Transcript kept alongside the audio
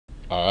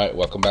All right,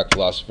 welcome back,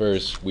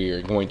 philosophers.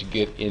 We're going to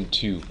get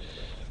into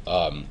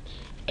um,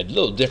 a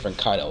little different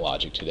kind of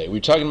logic today.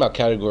 We're talking about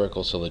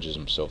categorical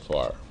syllogisms so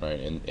far, right?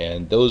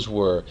 And those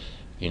were,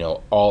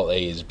 all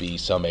A is B,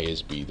 some A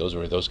is B. Those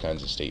were those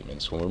kinds of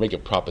statements when we're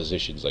making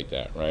propositions like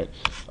that, right?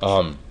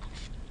 Um,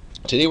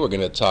 Today we're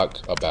going to talk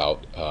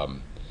about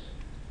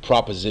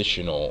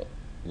propositional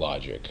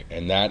logic,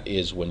 and that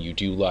is when you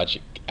do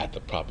logic at the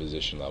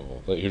proposition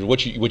level.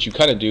 What you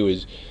kind of do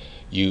is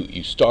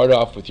you start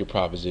off with your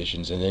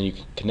propositions, and then you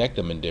can connect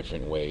them in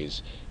different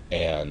ways,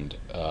 and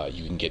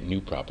you can get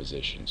new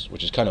propositions,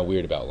 which is kind of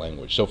weird about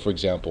language. So, for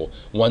example,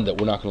 one that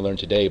we're not going to learn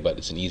today, but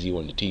it's an easy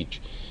one to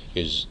teach,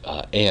 is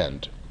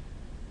and.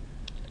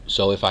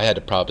 So, if I had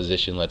a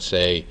proposition, let's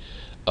say,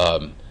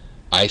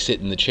 I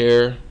sit in the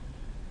chair,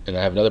 and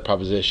I have another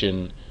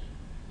proposition,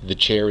 the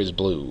chair is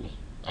blue.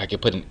 I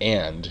could put an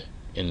and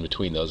in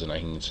between those, and I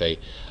can say,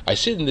 I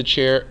sit in the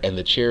chair and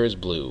the chair is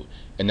blue.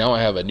 And now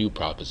I have a new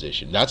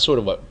proposition. That's sort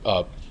of what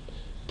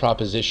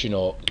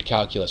propositional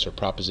calculus or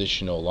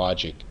propositional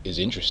logic is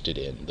interested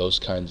in. Those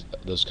kinds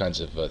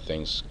of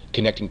things,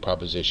 connecting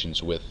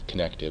propositions with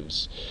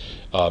connectives.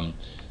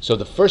 So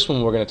the first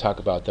one we're going to talk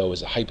about, though,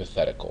 is a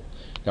hypothetical.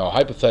 Now, a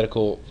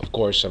hypothetical, of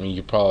course, I mean,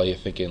 you're probably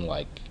thinking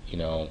like,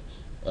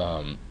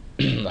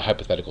 a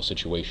hypothetical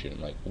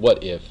situation, like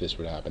what if this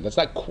were to happen. That's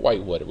not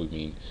quite what we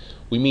mean.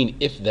 We mean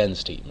if-then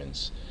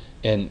statements.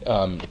 And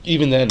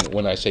even then,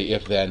 when I say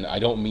if-then, I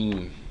don't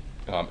mean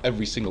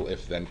every single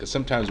if-then, because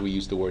sometimes we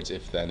use the words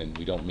if-then and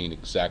we don't mean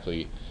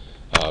exactly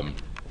what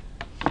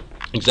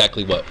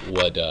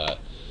the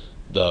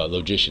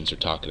logicians are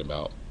talking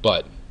about.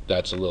 But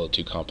that's a little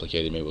too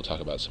complicated. Maybe we'll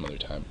talk about it some other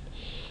time.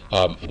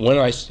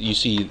 When you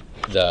see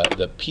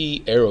the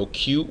P arrow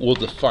Q, we'll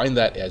define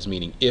that as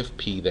meaning if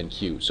P, then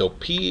Q. So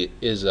P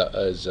is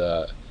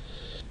a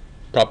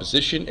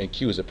proposition and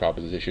Q is a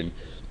proposition.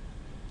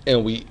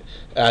 And we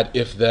add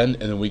if then,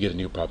 and then we get a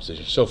new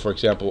proposition. So, for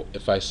example,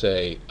 if I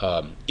say,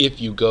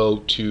 if you go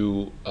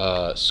to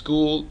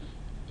school,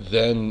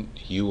 then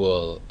you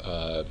will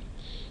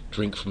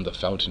drink from the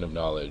fountain of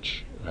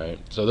knowledge, right?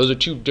 So those are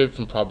two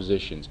different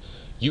propositions.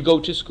 You go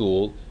to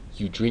school,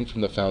 you drink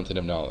from the fountain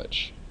of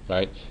knowledge,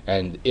 right?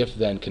 And if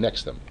then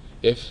connects them.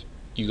 If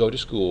you go to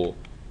school,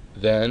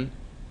 then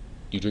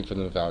you drink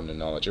from the fountain of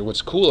knowledge. Or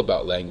what's cool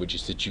about language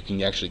is that you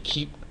can actually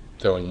keep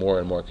throwing more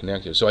and more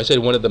connectives. So I said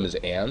one of them is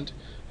and,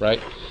 right?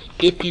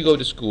 If you go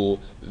to school,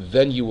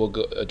 then you will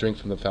go, drink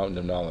from the fountain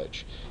of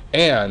knowledge.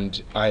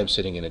 And I am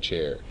sitting in a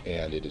chair,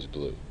 and it is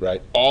blue,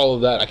 right? All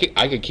of that,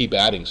 I could keep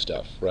adding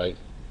stuff, right?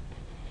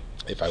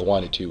 If I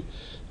wanted to.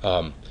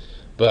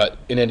 But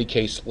in any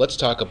case, let's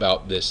talk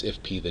about this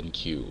if P then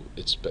Q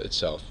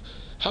itself.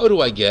 How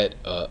do I get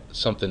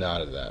something out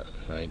of that,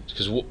 right?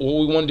 Because what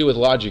we want to do with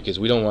logic is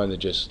we don't want to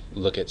just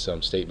look at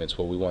some statements.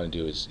 What we want to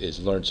do is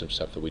learn some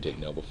stuff that we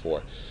didn't know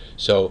before.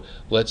 So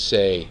let's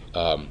say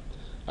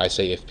I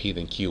say if P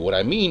then Q. What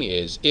I mean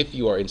is if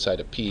you are inside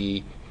a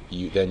P,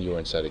 then you are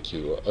inside a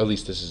Q. Or at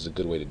least this is a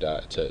good way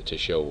to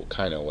show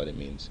kind of what it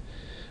means.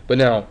 But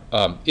now,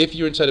 if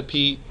you're inside a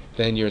P,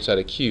 then you're inside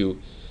a Q.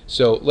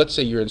 So let's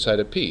say you're inside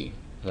a P,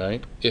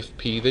 right? If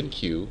P then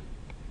Q,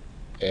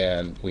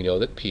 and we know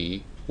that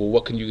P. Well,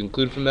 what can you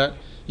conclude from that?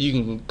 You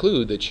can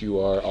conclude that you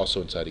are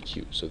also inside a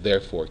Q, so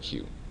therefore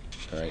Q.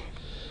 All right.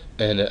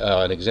 And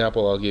an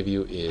example I'll give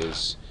you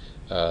is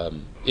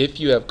if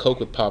you have Coke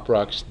with Pop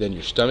Rocks, then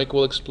your stomach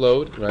will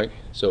explode, right?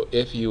 So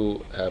if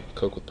you have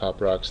Coke with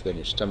Pop Rocks, then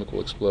your stomach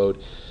will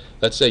explode.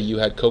 Let's say you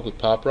had Coke with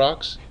Pop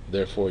Rocks,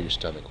 therefore your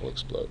stomach will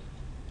explode,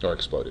 or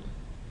exploded.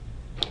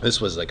 This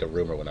was like a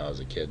rumor when I was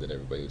a kid that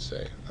everybody would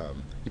say.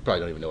 You probably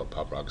don't even know what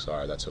Pop Rocks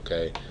are. That's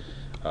okay.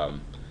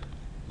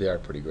 They are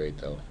pretty great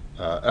though.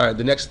 All right,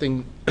 the next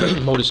thing,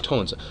 modus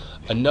tollens.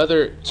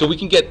 So we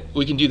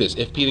can do this.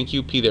 If P then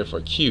Q, P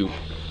therefore Q.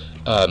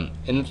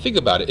 And think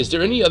about it. Is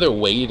there any other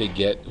way to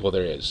get? Well,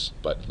 there is,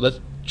 but let's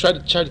try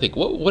to think.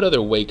 What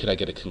other way could I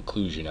get a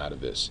conclusion out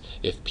of this?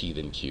 If P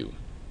then Q.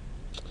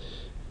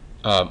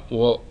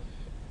 Well,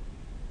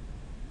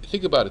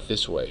 think about it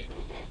this way.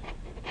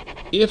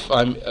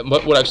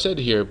 What I've said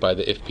here by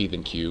the if P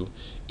then Q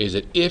is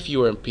that if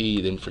you are in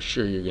P, then for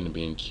sure you're going to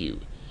be in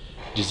Q.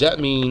 Does that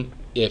mean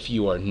if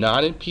you are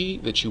not in P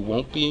that you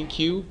won't be in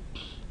Q?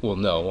 Well,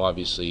 no,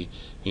 obviously,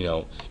 you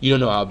don't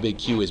know how big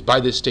Q is. By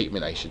this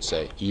statement, I should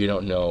say, you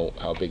don't know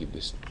how big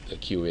the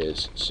Q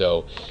is.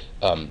 So,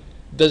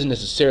 doesn't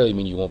necessarily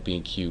mean you won't be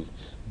in Q.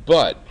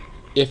 But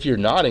if you're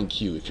not in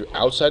Q, if you're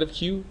outside of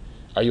Q,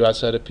 are you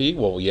outside of P?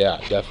 Well, yeah,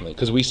 definitely.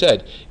 Because we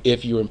said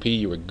if you were in P,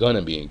 you were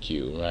gonna be in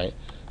Q, right?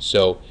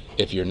 So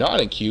if you're not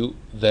in Q,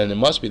 then it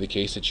must be the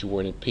case that you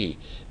weren't in P.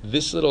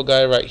 This little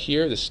guy right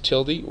here, this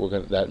tilde,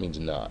 that means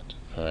not.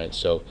 All right.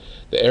 So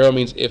the arrow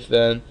means if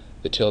then,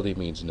 the tilde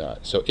means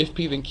not. So if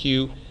P then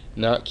Q,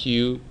 not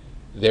Q,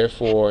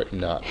 therefore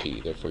not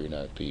P. Therefore you're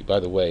not in P. By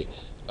the way,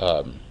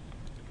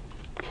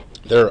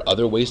 there are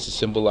other ways to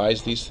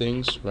symbolize these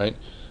things, right?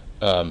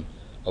 A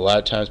lot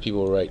of times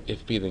people will write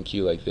if P then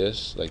Q like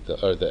this, like the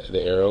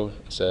arrow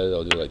says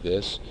they'll do it like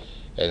this,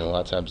 and a lot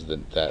of times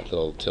that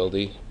little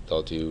tilde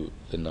they'll do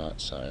the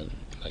not sign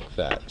like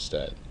that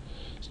instead.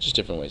 It's just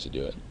different ways to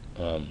do it.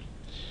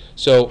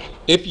 So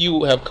if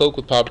you have Coke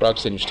with Pop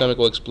Rocks, then your stomach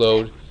will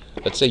explode.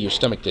 Let's say your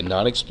stomach did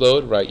not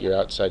explode, right? You're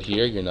outside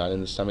here, you're not in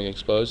the stomach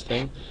explodes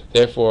thing.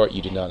 Therefore,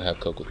 you did not have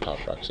Coke with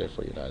Pop Rocks.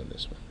 Therefore, you're not in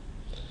this one.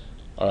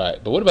 All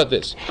right, but what about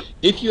this?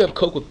 If you have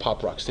Coke with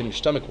Pop Rocks, then your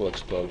stomach will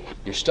explode.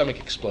 Your stomach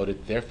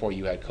exploded, therefore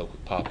you had Coke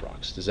with Pop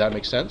Rocks. Does that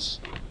make sense?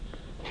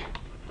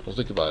 Well,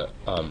 think about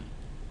it.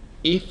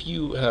 If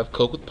you have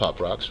Coke with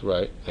Pop Rocks,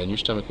 right, then your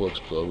stomach will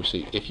explode. We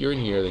say if you're in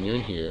here, then you're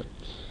in here.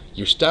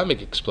 Your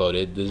stomach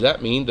exploded. Does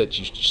that mean that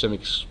your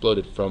stomach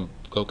exploded from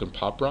Coke and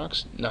Pop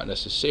Rocks? Not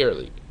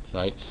necessarily,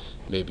 right?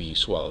 Maybe you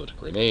swallowed a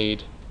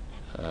grenade.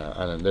 I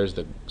don't know. There's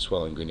the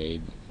swallowing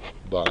grenade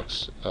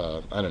box.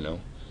 I don't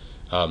know.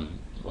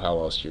 How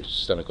else your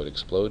stomach would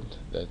explode?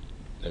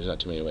 There's not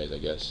too many ways, I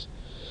guess.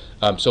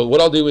 So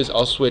what I'll do is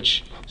I'll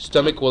switch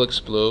stomach will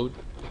explode,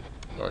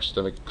 or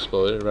stomach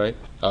exploded, right?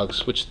 I'll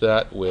switch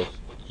that with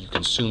you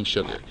consume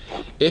sugar.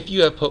 If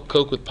you have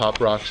Coke with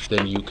Pop Rocks,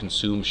 then you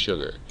consume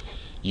sugar.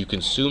 You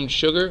consumed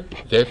sugar,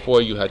 therefore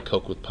you had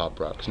Coke with Pop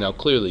Rocks. Now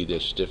clearly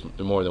there's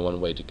more than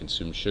one way to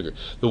consume sugar.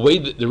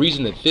 The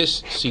reason that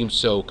this seems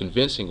so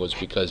convincing was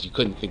because you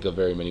couldn't think of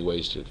very many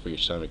ways for your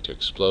stomach to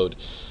explode,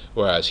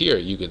 whereas here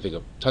you could think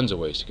of tons of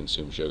ways to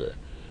consume sugar.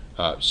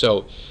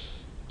 So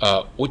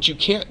what you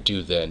can't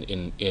do then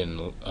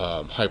in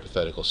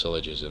hypothetical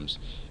syllogisms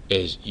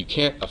is you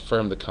can't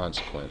affirm the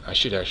consequent. I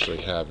should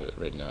actually have it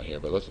written out here,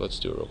 but let's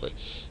do it real quick.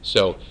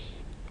 So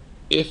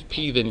if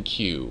P then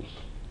Q,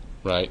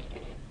 right?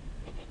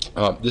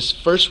 This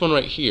first one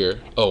right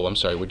here, oh, I'm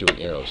sorry, we're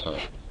doing arrows, huh?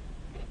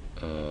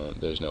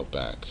 There's no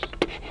back.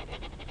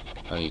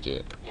 I need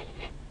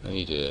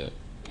to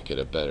get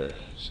a better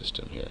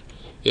system here.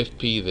 If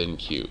P, then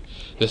Q.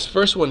 This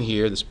first one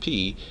here, this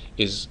P,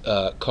 is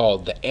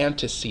called the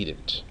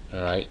antecedent,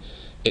 all right?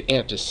 It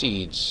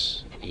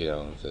antecedes,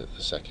 the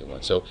second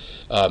one. So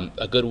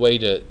a good way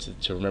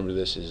to remember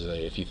this is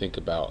if you think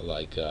about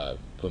like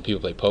when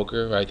people play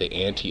poker, right? They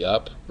ante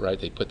up, right?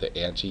 They put the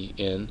ante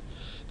in.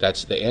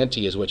 That's the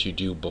ante is what you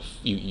do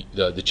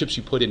the chips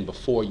you put in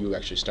before you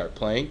actually start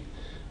playing,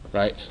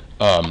 right?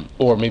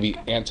 Or maybe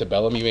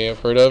antebellum you may have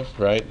heard of,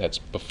 right? That's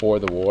before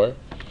the war.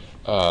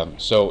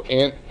 So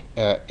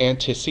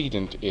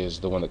antecedent is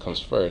the one that comes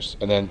first,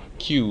 and then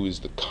Q is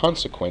the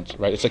consequent,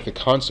 right? It's like the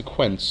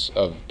consequence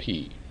of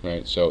P,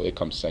 right? So it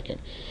comes second.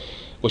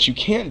 What you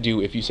can't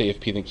do if you say if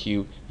P then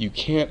Q, you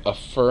can't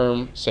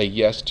say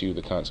yes to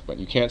the consequent.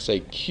 You can't say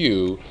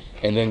Q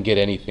and then get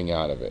anything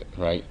out of it,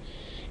 right?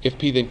 If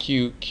P then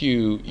Q,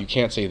 you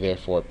can't say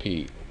therefore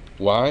P.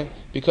 Why?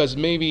 Because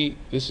maybe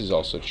this is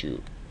also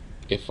true.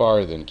 If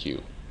R then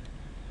Q,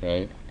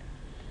 right?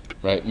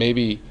 Right?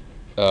 Maybe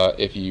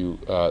if you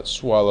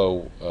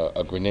swallow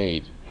a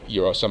grenade,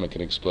 your stomach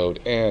can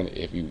explode, and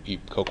if you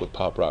eat Coke with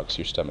Pop Rocks,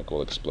 your stomach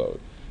will explode,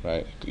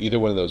 right? Either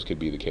one of those could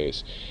be the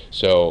case.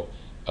 So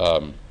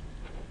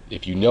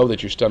if you know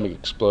that your stomach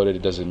exploded,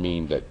 it doesn't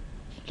mean that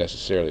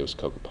necessarily it was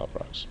Coke with Pop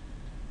Rocks.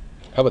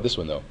 How about this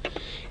one, though?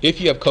 If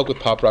you have Coke with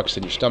Pop Rocks,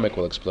 then your stomach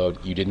will explode.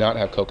 You did not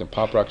have Coke and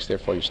Pop Rocks,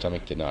 therefore your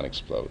stomach did not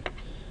explode.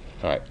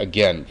 All right,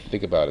 again,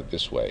 think about it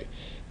this way.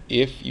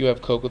 If you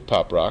have Coke with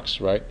Pop Rocks,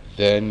 right,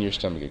 then your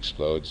stomach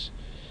explodes.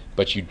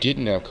 But you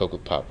didn't have Coke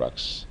with Pop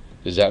Rocks.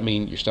 Does that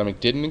mean your stomach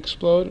didn't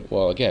explode?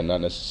 Well, again,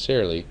 not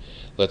necessarily.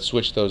 Let's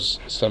switch those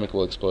stomach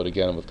will explode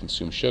again with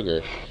consume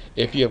sugar.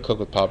 If you have Coke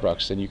with Pop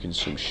Rocks, then you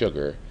consume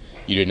sugar.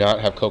 You did not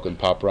have Coke and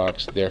Pop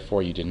Rocks,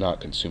 therefore you did not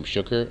consume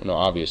sugar. No,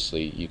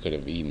 obviously you could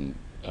have eaten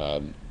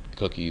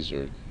cookies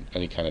or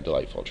any kind of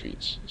delightful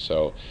treats.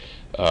 So,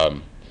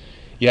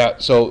 yeah,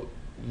 so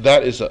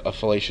that is a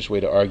fallacious way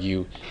to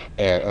argue.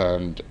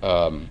 And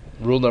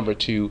rule number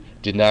 2,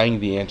 denying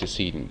the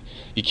antecedent.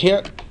 You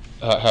can't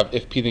have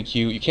if P then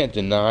Q, you can't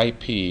deny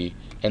P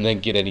and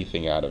then get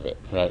anything out of it,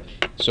 right?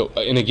 So,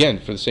 and again,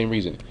 for the same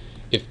reason,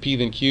 if P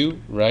then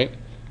Q, right?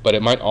 But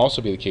it might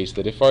also be the case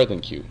that if R then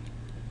Q,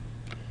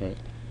 right?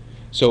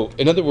 So,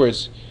 in other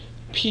words,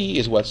 P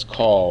is what's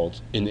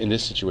called, in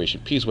this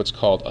situation, P is what's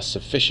called a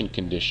sufficient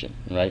condition,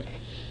 right?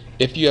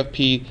 If you have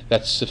P,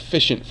 that's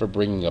sufficient for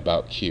bringing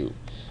about Q.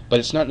 But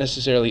it's not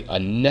necessarily a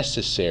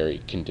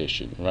necessary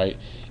condition, right?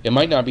 It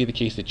might not be the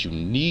case that you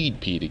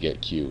need P to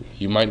get Q.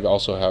 You might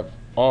also have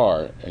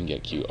R and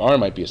get Q. R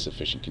might be a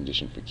sufficient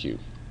condition for Q.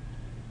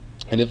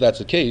 And if that's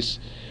the case,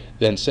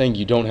 then saying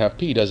you don't have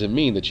P doesn't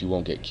mean that you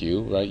won't get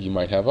Q, right? You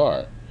might have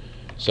R.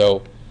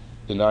 So,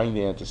 denying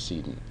the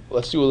antecedent.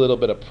 Let's do a little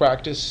bit of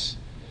practice.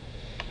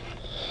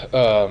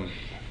 Let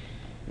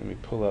me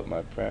pull up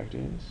my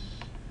practice.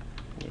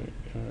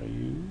 Where are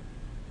you?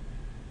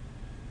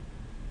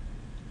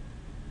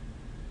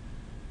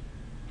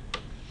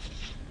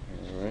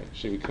 Alright,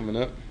 should be coming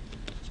up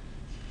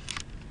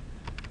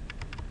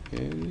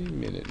any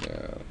minute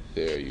now.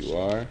 There you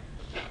are.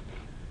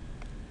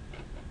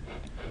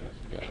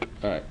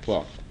 Alright,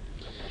 well.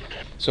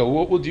 So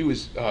what we'll do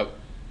is,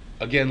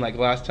 again, like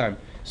last time,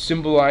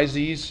 symbolize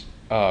these.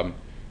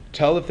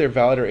 Tell if they're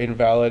valid or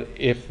invalid.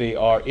 If they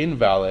are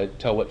invalid,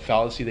 tell what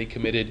fallacy they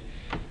committed.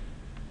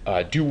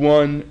 Do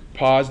one,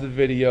 pause the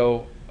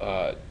video,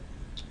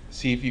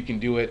 see if you can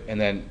do it, and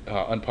then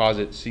unpause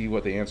it, see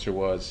what the answer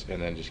was,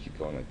 and then just keep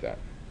going like that.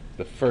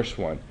 The first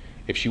one,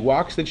 if she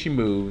walks, then she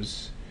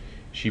moves,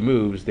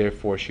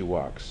 therefore she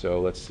walks. So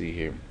let's see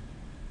here.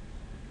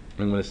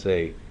 I'm going to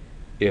say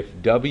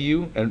if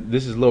W, and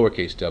this is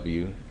lowercase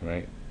w,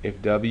 right?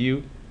 If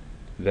W,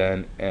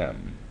 then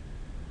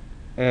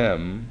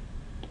M,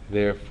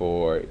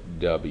 therefore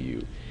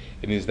W.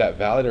 And is that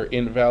valid or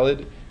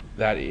invalid?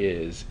 That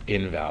is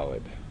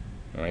invalid.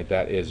 All right,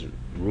 that is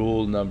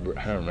rule number,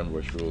 I don't remember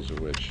which rules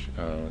are which.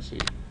 Let's see.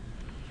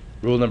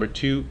 Rule number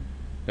 2,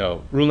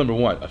 no, rule number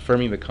 1,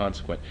 affirming the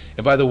consequent.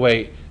 And by the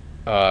way,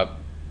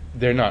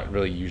 they're not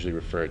really usually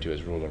referred to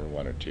as rule number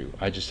 1 or 2.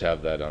 I just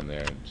have that on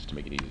there just to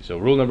make it easy. So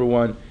rule number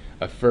 1,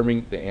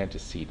 affirming the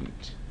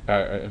antecedent.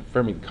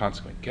 Affirming the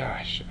consequent.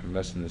 Gosh, I'm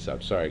messing this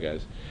up. Sorry,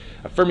 guys.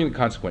 Affirming the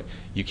consequent.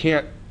 You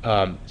can't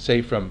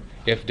say from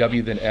if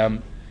W then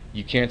M.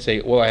 You can't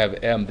say, well, I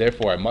have M,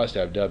 therefore I must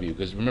have W.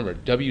 Because remember,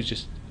 W is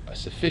just a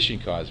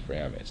sufficient cause for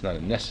M. It's not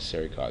a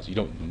necessary cause. You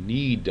don't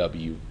need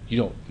W.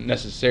 You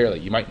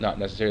might not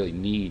necessarily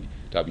need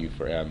W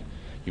for M.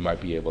 You might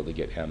be able to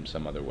get M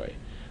some other way.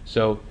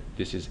 So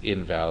this is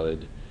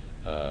invalid.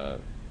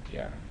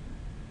 Yeah.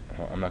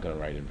 I'm not going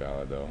to write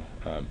invalid, though.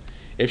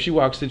 If she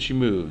walks, then she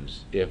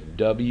moves. If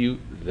W,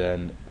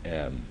 then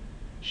M.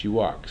 She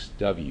walks,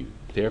 W,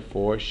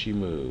 therefore she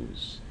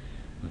moves.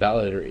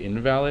 Valid or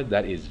invalid?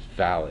 That is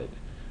valid,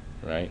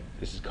 right?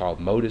 This is called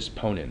modus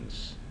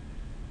ponens.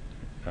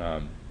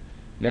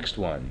 Next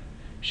one.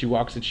 She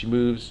walks and she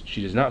moves.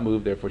 She does not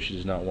move, therefore she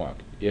does not walk.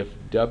 If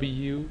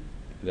W,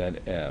 then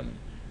M.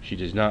 She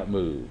does not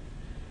move.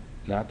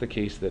 Not the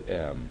case that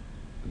M.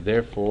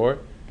 Therefore,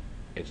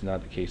 it's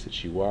not the case that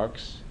she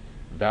walks.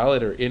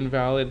 Valid or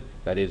invalid?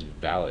 That is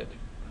valid,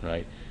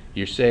 right?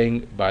 You're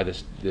saying by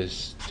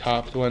this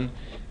top one,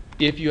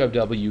 if you have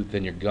W,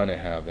 then you're gonna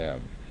have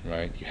M,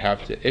 right? You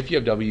have to. If you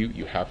have W,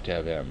 you have to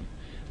have M.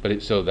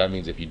 But so that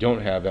means if you don't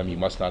have M, you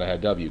must not have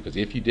had W, because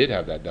if you did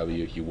have that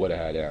W, you would have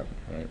had M,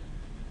 right?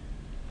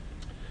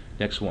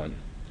 Next one.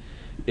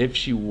 If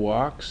she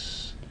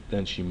walks,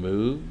 then she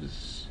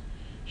moves.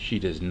 She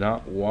does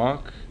not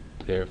walk,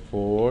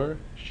 therefore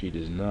she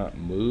does not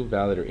move.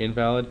 Valid or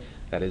invalid?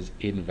 That is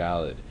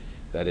invalid.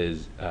 That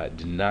is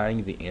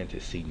denying the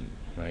antecedent,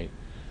 right?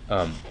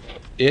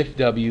 If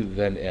W,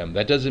 then M.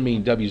 That doesn't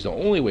mean W is the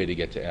only way to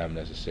get to M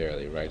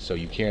necessarily, right? So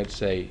you can't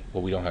say,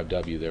 well, we don't have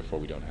W, therefore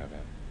we don't have M.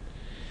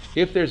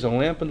 If there's a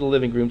lamp in the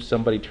living room,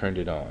 somebody turned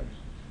it on.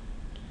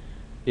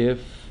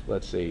 If,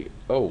 let's say,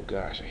 oh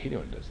gosh, I hate it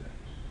when it does that.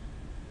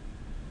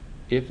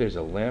 If there's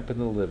a lamp in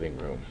the living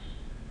room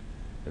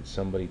that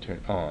somebody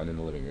turned on in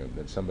the living room,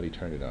 then somebody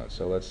turned it on.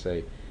 So let's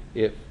say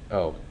if,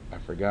 oh, I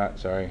forgot,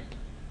 sorry,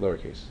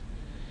 lowercase.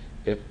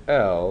 If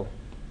L,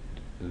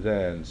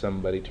 then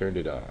somebody turned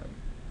it on.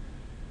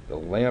 The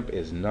lamp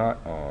is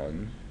not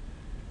on.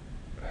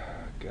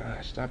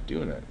 Gosh, stop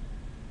doing it.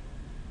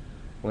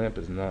 Lamp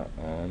is not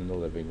on in the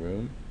living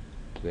room.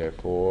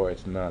 Therefore,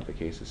 it's not the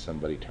case that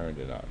somebody turned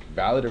it on.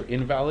 Valid or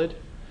invalid?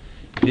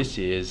 This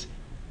is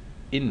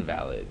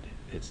invalid.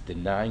 It's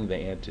denying the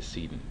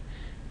antecedent.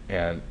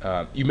 And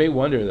you may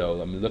wonder,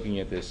 though, I'm looking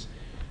at this,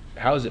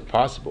 how is it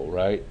possible,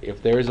 right?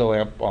 If there is a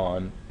lamp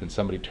on, then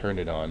somebody turned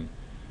it on.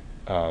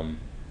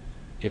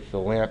 If the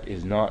lamp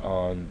is not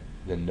on,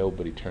 then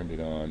nobody turned it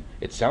on.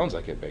 It sounds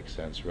like it makes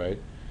sense, right?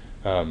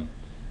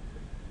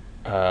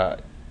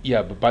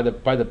 Yeah, but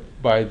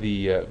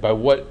by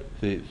what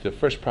the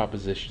first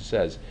proposition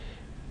says,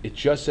 it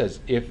just says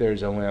if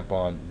there's a lamp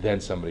on,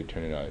 then somebody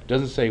turn it on. It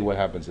doesn't say what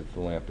happens if the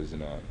lamp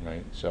isn't on,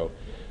 right? So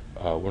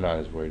we're not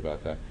as worried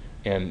about that.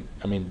 And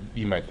I mean,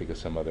 you might think of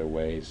some other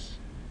ways.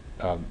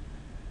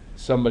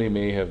 Somebody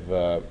may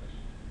have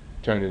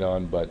turned it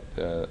on, but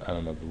I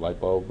don't know, the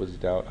light bulb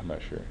was out. I'm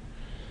not sure.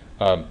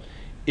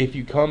 If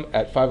you come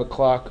at 5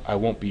 o'clock, I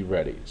won't be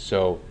ready.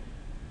 So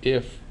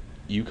if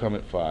you come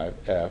at 5,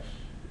 F,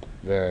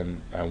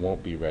 then I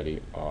won't be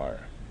ready,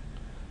 R.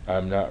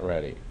 I'm not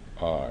ready,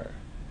 R.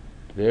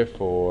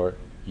 Therefore,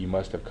 you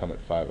must have come at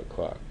 5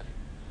 o'clock,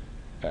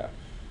 F.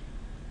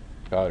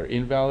 Valid or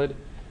invalid?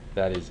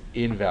 That is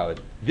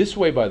invalid. This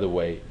way, by the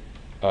way,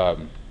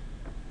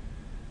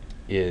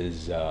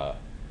 is the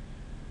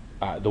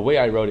way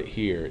I wrote it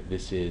here.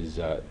 This is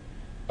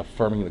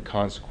affirming the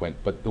consequent.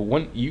 But the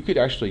one you could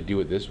actually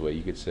do it this way.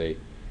 You could say,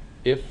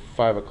 if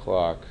 5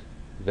 o'clock,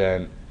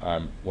 then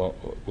I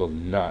will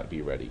not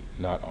be ready.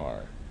 Not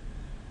R.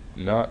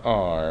 Not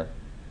R.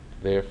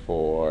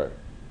 Therefore,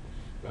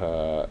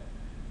 5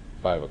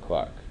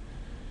 o'clock.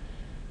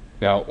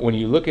 Now, when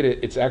you look at it,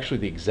 it's actually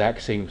the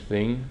exact same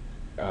thing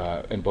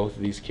in both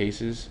of these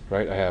cases,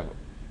 right? I have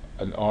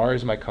an R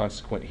as my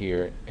consequent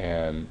here,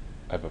 and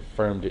I've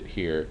affirmed it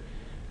here.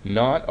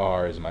 Not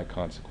R is my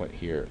consequent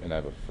here, and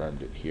I've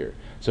affirmed it here.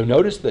 So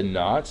notice the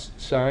not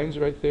signs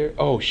right there.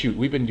 Oh shoot,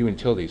 we've been doing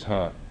tildes,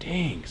 huh?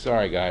 Dang,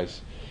 sorry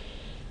guys.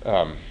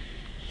 Yeah.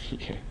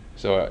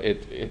 So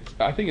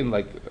I think in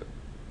like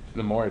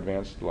the more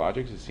advanced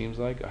logics, it seems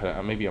like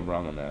maybe I'm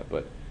wrong on that,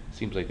 but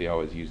Seems like they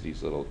always use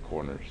these little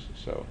corners,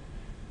 so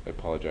I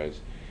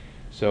apologize.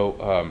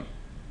 So,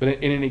 but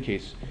in any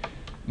case,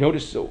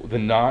 notice so the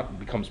not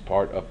becomes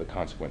part of the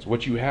consequence.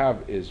 What you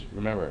have is,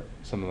 remember,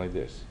 something like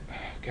this.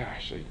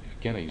 Gosh,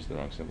 again I used the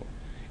wrong symbol.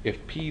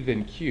 If P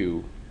then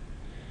Q,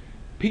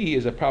 P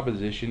is a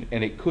proposition,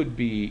 and it could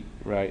be,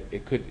 right,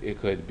 it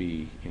could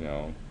be, you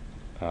know,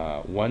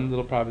 one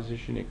little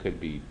proposition, it could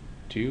be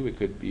two, it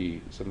could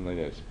be something like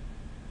this.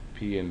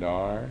 P and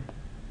R,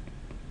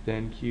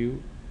 then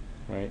Q,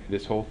 right?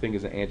 This whole thing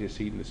is an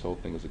antecedent, this whole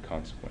thing is a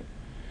consequent.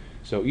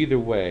 So either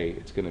way,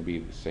 it's going to be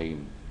the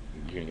same,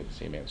 you're going to get the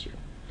same answer.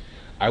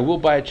 I will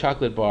buy a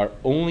chocolate bar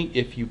only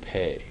if you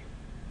pay.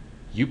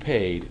 You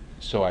paid,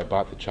 so I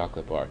bought the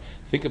chocolate bar.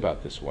 Think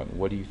about this one.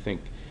 What do you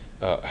think?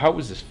 How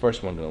is this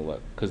first one going to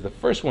look? Because the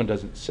first one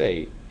doesn't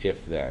say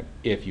if then.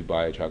 If you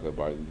buy a chocolate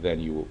bar,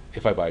 then you will.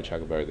 If I buy a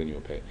chocolate bar, then you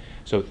will pay.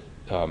 So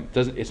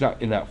it's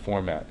not in that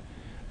format.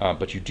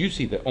 But you do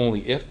see the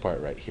only if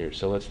part right here.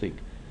 So let's think.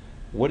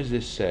 What is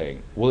this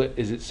saying? Well,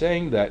 is it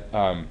saying that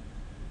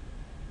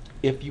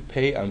if you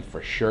pay, I'm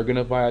for sure going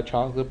to buy a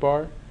chocolate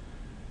bar?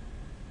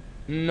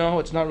 No,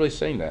 it's not really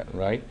saying that,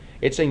 right?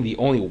 It's saying the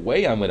only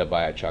way I'm going to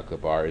buy a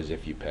chocolate bar is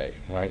if you pay,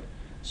 right?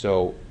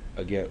 So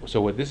again, so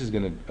what this is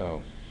going to,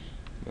 oh,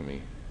 let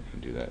me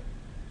do that.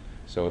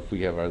 So if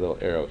we have our little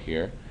arrow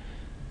here,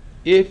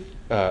 if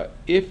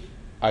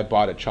I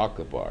bought a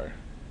chocolate bar,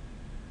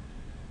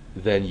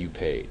 then you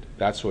paid.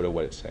 That's sort of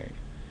what it's saying.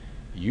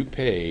 You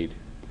paid,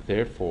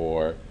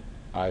 therefore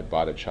I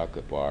bought a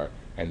chocolate bar,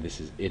 and this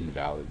is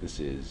invalid. This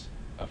is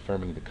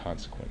affirming the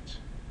consequence.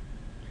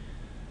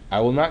 I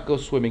will not go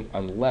swimming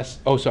unless,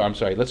 oh, sorry, I'm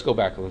sorry, let's go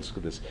back and let's look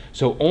at this.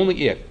 So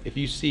only if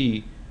you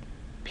see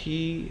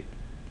P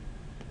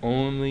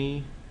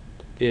only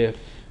if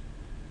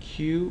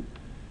Q,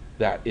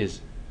 that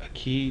is a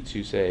key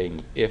to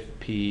saying if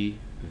P,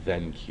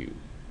 then Q,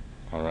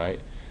 all right?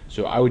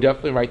 So I would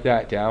definitely write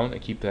that down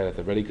and keep that at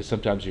the ready, because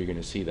sometimes you're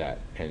going to see that,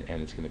 and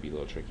it's going to be a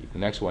little tricky. The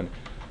next one,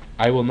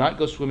 I will not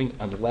go swimming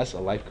unless a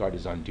lifeguard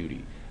is on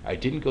duty. I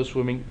didn't go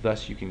swimming,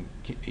 thus you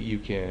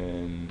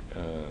can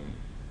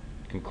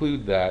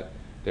conclude that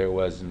there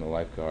wasn't a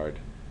lifeguard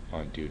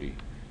on duty.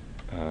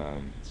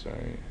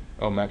 Sorry.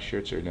 Oh, Max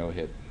Scherzer no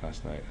hit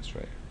last night. That's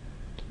right.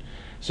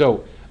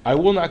 So I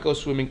will not go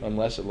swimming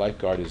unless a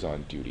lifeguard is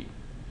on duty.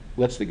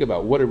 Let's think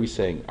about, what are we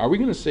saying? Are we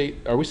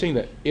saying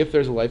that if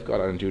there's a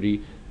lifeguard on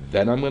duty,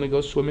 then I'm going to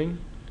go swimming?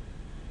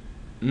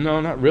 No,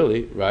 not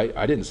really, right?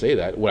 I didn't say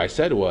that. What I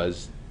said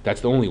was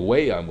that's the only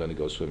way I'm going to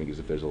go swimming is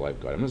if there's a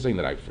lifeguard. I'm not saying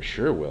that I for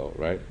sure will,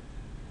 right?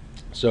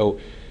 So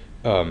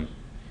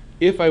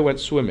if I went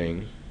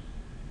swimming,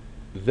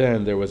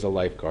 then there was a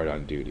lifeguard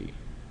on duty,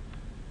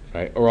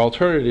 right? Or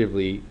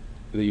alternatively,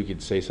 you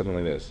could say something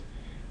like this.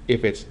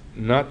 If it's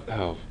not,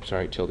 oh,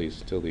 sorry,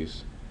 tildes.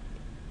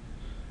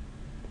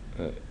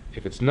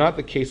 If it's not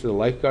the case that the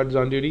lifeguard is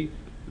on duty,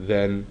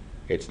 then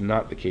it's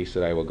not the case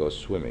that I will go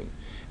swimming.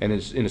 And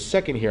in a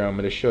second here, I'm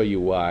going to show you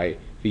why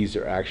these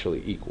are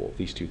actually equal.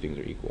 These two things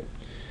are equal.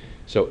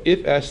 So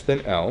if S,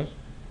 then L,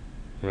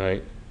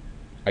 right?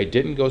 I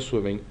didn't go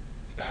swimming.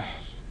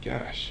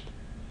 Gosh.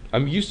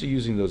 I'm used to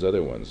using those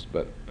other ones,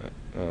 but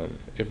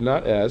if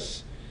not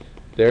S,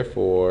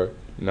 therefore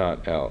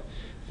not L.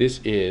 This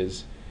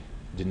is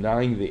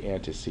denying the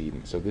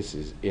antecedent, so this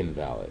is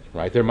invalid,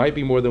 right? There might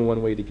be more than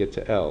one way to get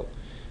to L.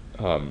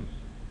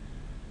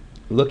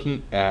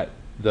 Looking at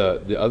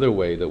the other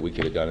way that we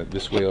could have done it,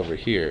 this way over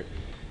here,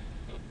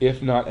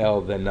 if not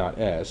L, then not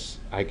S,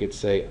 I could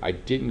say I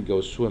didn't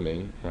go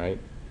swimming, right?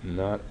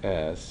 Not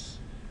S,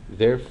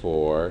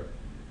 therefore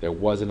there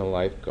wasn't a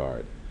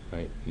lifeguard,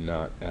 right?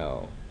 Not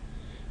L.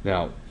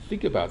 Now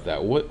think about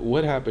that.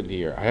 What happened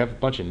here? I have a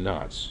bunch of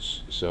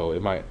nots, so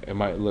it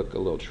might look a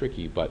little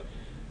tricky, but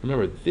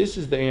remember, this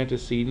is the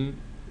antecedent,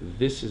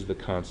 this is the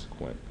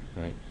consequent,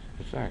 right?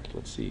 In fact,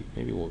 let's see,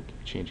 maybe we'll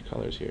change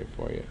colors here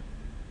for you.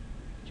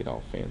 Get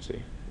all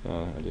fancy.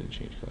 Oh, I didn't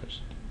change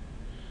colors.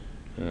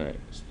 Alright,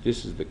 so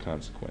this is the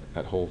consequent,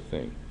 that whole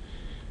thing.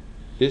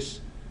 This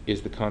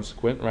is the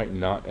consequent, right?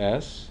 Not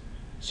S.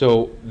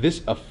 So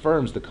this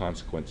affirms the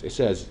consequence. It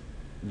says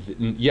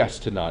yes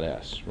to not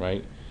S,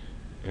 right?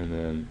 And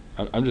then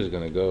I'm just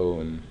going to go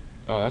and,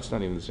 oh, that's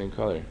not even the same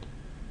color.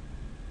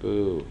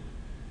 Boo.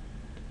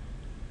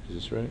 Is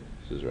this right?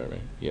 This is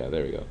right? Yeah,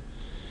 there we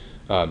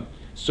go.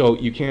 So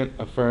you can't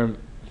affirm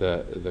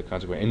the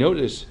consequent. And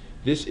notice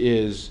this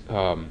is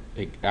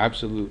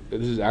absolute.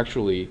 This is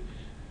actually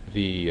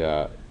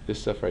the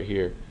this stuff right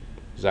here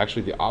is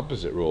actually the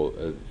opposite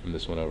rule from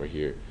this one over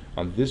here.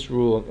 On this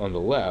rule on the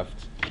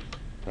left,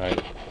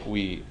 right,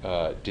 we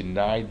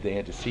denied the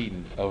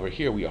antecedent. Over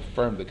here, we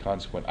affirmed the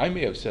consequent. I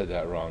may have said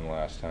that wrong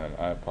last time.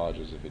 I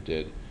apologize if it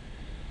did.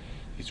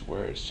 These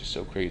words just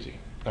so crazy.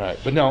 All right,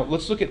 but now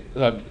let's look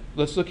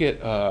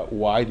at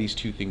why these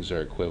two things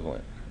are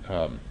equivalent.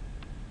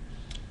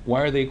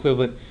 Why are they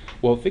equivalent?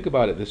 Well, think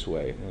about it this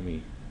way. Let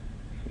me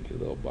get a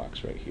little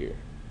box right here.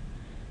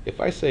 If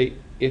I say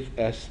if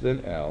S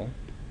then L,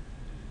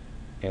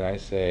 and I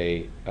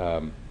say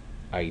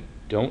I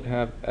don't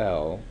have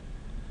L,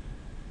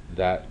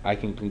 that I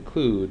can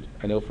conclude,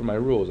 I know from my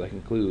rules, I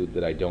conclude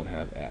that I don't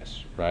have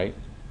S, right?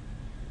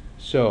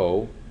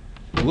 So,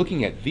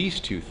 looking at these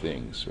two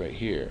things right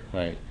here,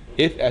 right?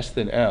 If S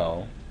then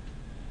L,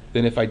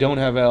 then if I don't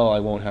have L, I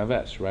won't have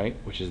S, right?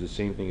 Which is the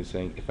same thing as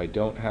saying if I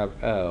don't have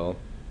L,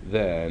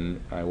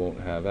 then I won't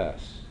have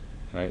S,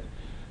 right?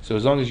 So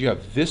as long as you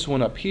have this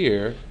one up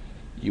here,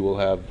 you will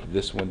have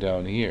this one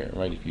down here,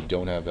 right? If you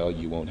don't have L,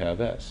 you won't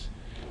have S.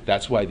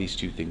 That's why these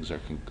two things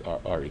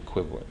are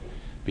equivalent.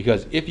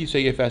 Because if you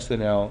say if S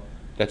then L,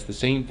 that's the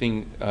same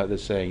thing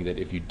that's saying that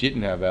if you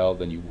didn't have L,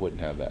 then you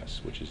wouldn't have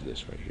S, which is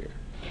this right here.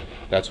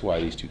 That's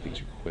why these two things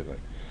are equivalent.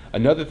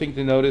 Another thing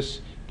to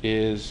notice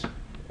is,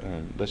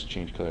 let's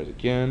change colors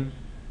again,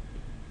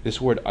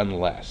 this word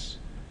unless.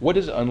 What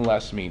does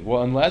unless mean?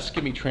 Well, unless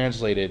can be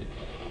translated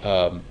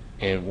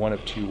in one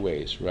of two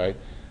ways, right?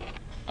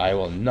 I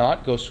will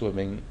not go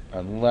swimming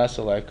unless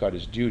a lifeguard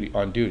is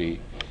on duty.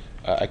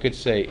 I could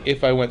say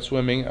if I went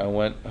swimming,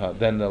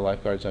 then the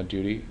lifeguard's on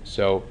duty.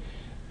 So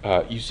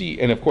you see,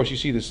 and of course you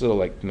see this little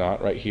like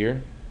knot right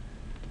here,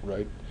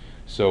 right?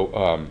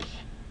 So,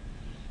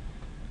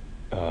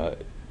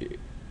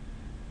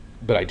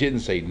 but I didn't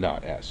say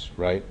not S,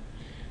 right?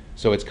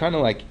 So it's kind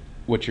of like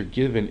what you're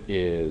given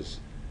is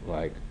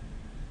like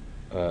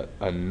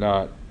a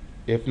not,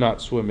 if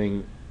not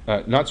swimming,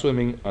 not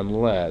swimming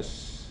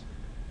unless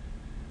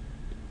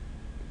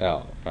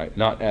L, right?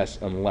 Not S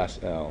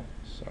unless L.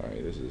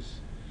 Sorry, this is,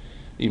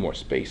 need more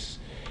space.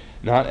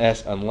 Not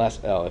S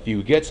unless L. If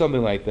you get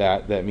something like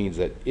that, that means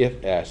that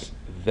if S,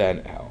 then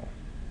L,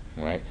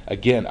 right?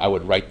 Again, I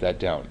would write that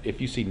down.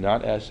 If you see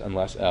not S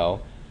unless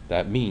L,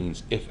 that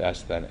means if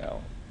S, then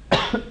L.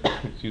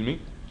 Excuse me.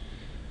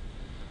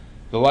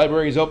 The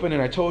library is open,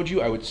 and I told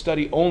you I would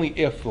study only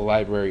if the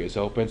library is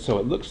open, so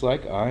it looks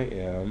like I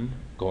am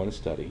going to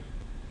study.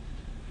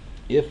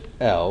 If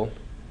L,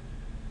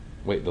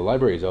 wait, the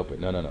library is open.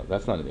 No,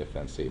 that's not an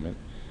if-then statement.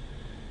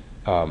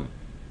 The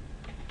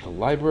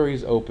library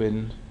is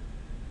open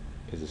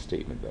is a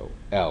statement, though.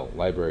 L,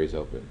 library is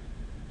open.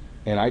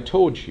 And I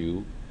told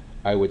you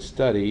I would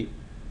study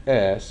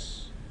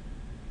S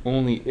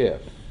only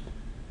if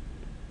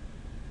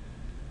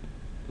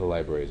the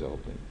library is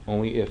open.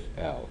 Only if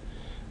L.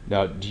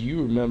 Now, do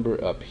you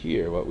remember up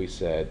here what we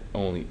said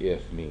only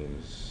if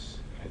means?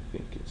 I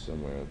think it's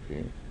somewhere up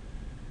here.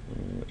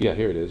 Yeah,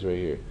 here it is, right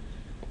here.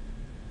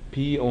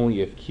 P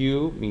only if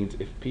Q means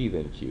if P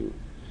then Q.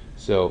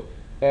 So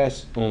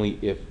S only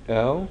if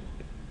L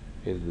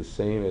is the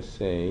same as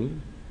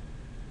saying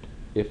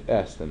if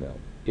S then L.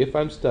 If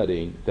I'm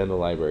studying, then the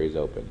library is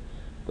open.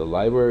 The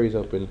library is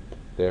open,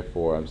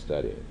 therefore I'm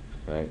studying,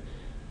 right?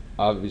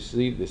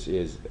 Obviously, this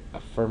is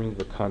affirming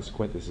the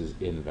consequent. This is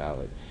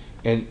invalid.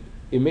 And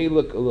it may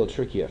look a little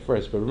tricky at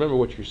first, but remember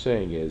what you're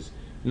saying is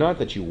not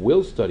that you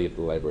will study if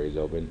the library is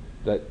open,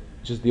 that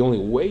just the only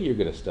way you're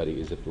going to study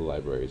is if the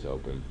library is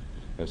open.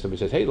 And if somebody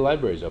says, hey, the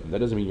library is open, that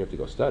doesn't mean you have to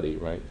go study,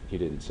 right? He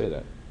didn't say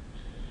that.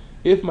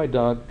 If my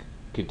dog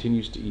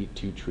continues to eat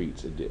 2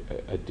 treats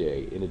a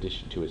day in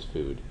addition to his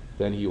food,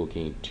 then he will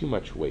gain too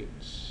much weight.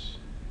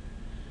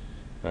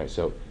 All right,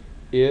 so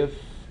if,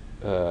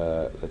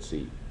 let's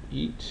see,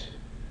 eat,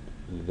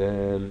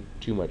 then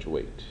too much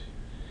weight.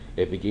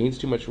 If he gains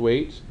too much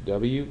weight,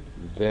 W,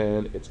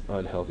 then it's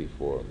unhealthy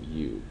for him,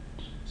 U.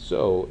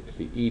 So if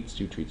he eats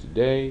 2 treats a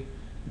day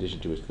in addition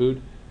to his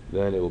food,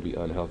 then it will be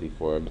unhealthy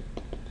for him,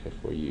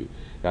 therefore U.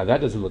 Now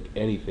that doesn't look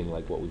anything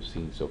like what we've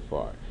seen so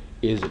far.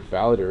 Is it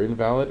valid or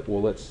invalid?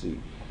 Well, let's see.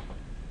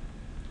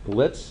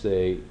 Let's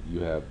say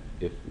you have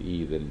if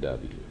E then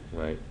W,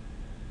 right?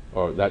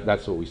 Or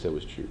that's what we said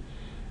was true.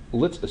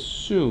 Let's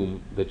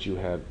assume that you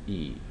have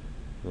E,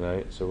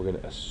 right? So we're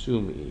going to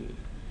assume E.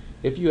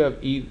 If you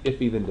have E,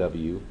 if E then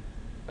W,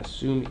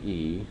 assume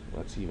E.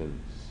 Let's even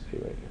say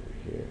right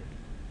over here.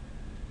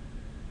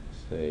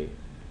 Say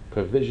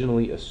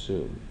provisionally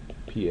assume,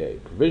 PA.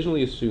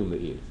 Provisionally assume the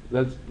E.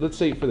 Let's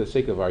say for the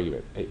sake of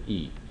argument,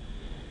 E.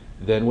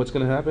 Then what's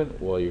going to happen?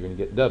 Well, you're going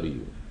to get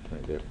W,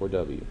 right? Therefore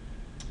W.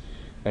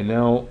 And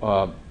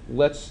now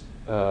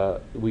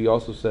we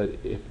also said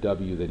if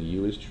W then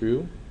U is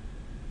true,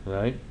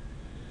 right?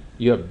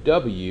 You have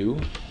W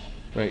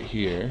right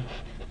here.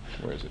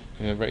 Where is it?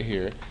 You have right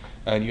here.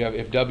 And you have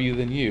if W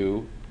then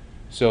U,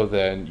 so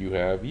then you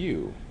have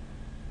U,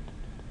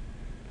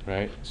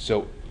 right?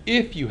 So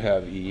if you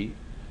have E,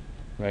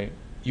 right,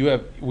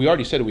 we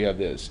already said we have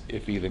this,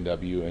 if E then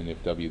W and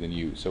if W then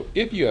U. So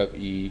if you have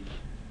E,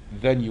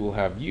 then you will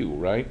have U,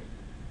 right?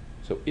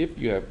 So if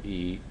you have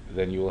E,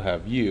 then you will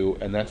have U,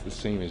 and that's the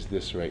same as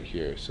this right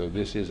here. So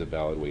this is a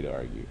valid way to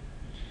argue.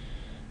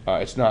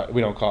 It's not,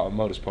 we don't call it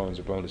modus ponens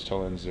or bonus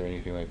tollens or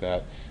anything like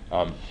that.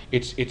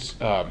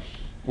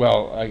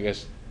 Well, I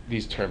guess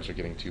these terms are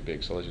getting too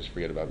big, so let's just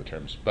forget about the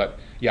terms. But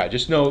yeah,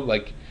 just know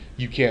like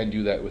you can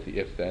do that with the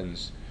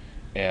if-thens,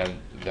 and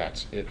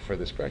that's it for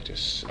this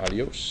practice.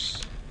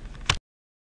 Adios.